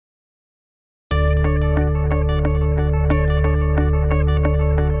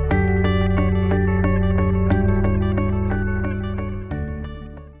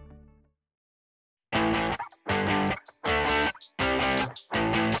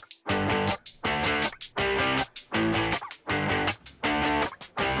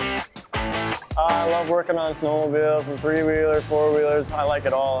love working on snowmobiles and three-wheelers, four-wheelers. I like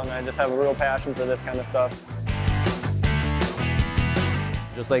it all, and I just have a real passion for this kind of stuff.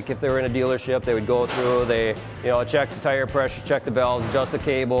 Just like if they were in a dealership, they would go through, they check the tire pressure, check the valves, adjust the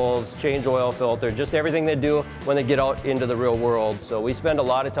cables, change oil filter, just everything they do when they get out into the real world. So we spend a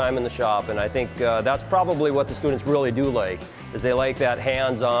lot of time in the shop, and I think that's probably what the students really do like, is they like that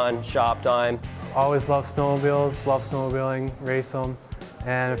hands-on shop time. Always loved snowmobiles, love snowmobiling, race them,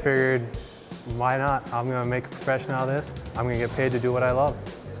 and I figured, why not? I'm going to make a profession out of this. I'm going to get paid to do what I love.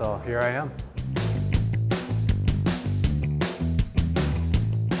 So here I am.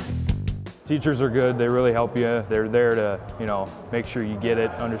 Teachers are good, they really help you. They're there to, make sure you get it,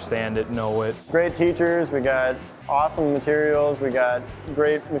 understand it, know it. Great teachers, we got awesome materials, we got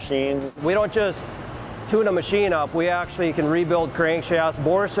great machines. We don't just tune a machine up, we actually can rebuild crankshafts,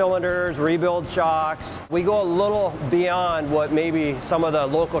 bore cylinders, rebuild shocks. We go a little beyond what maybe some of the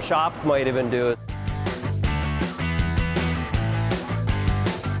local shops might even do.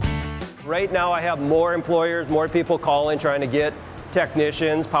 Right now I have more employers, more people calling, trying to get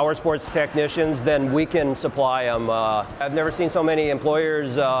technicians, PowerSports technicians, than we can supply them. I've never seen so many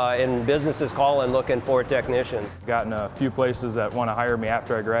employers and businesses calling looking for technicians. Gotten a few places that want to hire me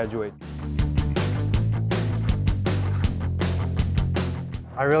after I graduate.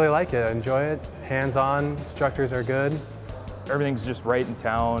 I really like it, I enjoy it. Hands-on, instructors are good. Everything's just right in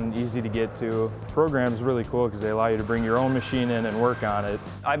town, easy to get to. The program's really cool because they allow you to bring your own machine in and work on it.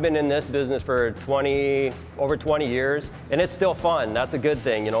 I've been in this business for over 20 years, and it's still fun. That's a good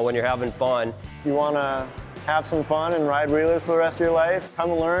thing, when you're having fun. If you want to have some fun and ride wheelers for the rest of your life,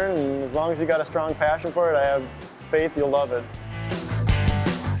 come and learn, and as long as you got a strong passion for it, I have faith you'll love it.